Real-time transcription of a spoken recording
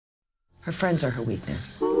Her friends are her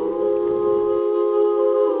weakness.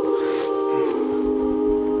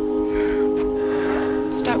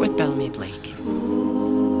 Start with Bellamy Clarke.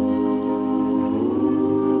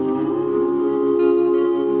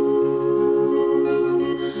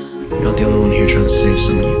 You're not the only one here trying to save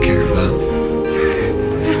someone you care about.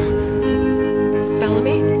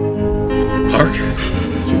 Bellamy? Clarke?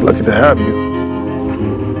 She's lucky to have you.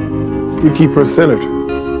 You keep her centered.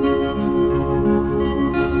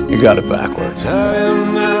 You got it backwards. I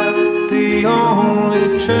am not the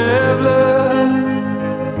only traveler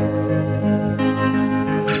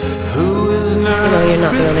who is not. I know you're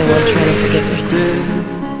not the only one trying to forgive yourself.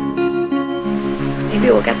 Maybe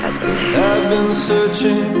we'll get that someday. I've been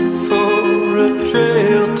searching for a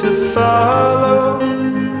trail to follow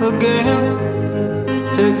again.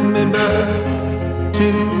 Take me back to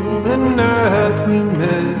the night we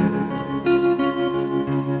met.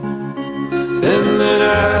 And then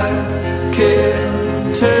I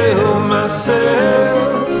can't tell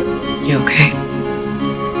myself. You okay?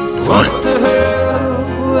 What the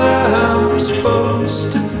hell I'm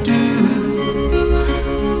supposed to do.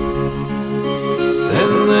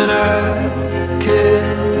 And then I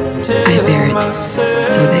can't tell I buried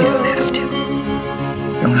myself. so they don't have to.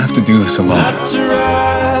 You don't have to do this alone. Not to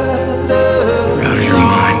ride You're out of your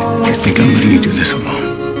mind. You think I'm letting you do this alone.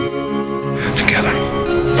 Together.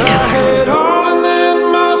 I had all and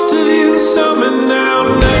then most of you, some and now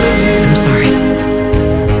none of you. I'm sorry.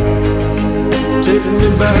 Take me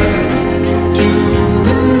back to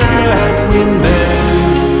the night we met.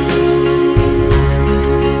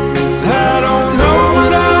 I don't know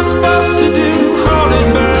what I'm supposed to do, haunted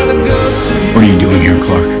by the ghost of you. What are you doing here,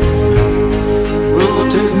 Clarke? Oh,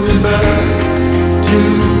 take me back to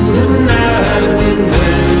the night we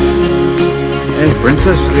met. Hey,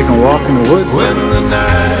 princess, you take a walk in the woods. When the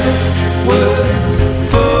night was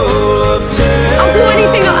full of terror. I'll do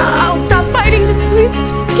anything. I'll stop fighting. Just please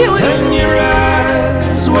kill it. And your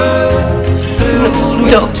eyes were filled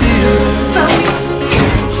with Don't. tears.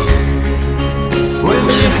 When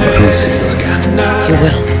your I don't see you again. You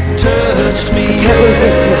will. touched me, I can't lose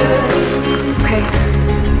you too. Okay?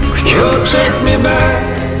 We can't oh, lose take her. me back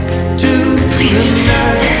to Please. the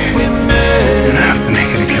night we You're met. gonna have to make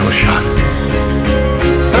it a kill shot.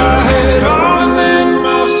 I had all and then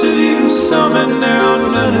most of you, some and now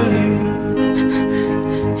none of you.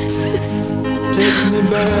 Take me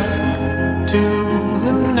back to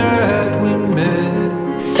the night we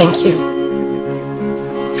met. Thank you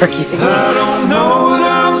for keeping me. I don't know what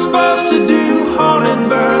I'm supposed to do, haunted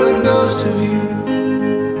by the ghost of you.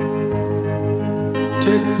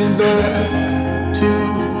 Take me back to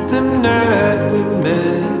the night we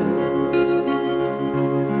met.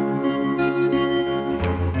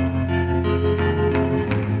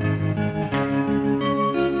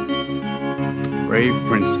 Brave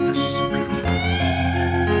Prince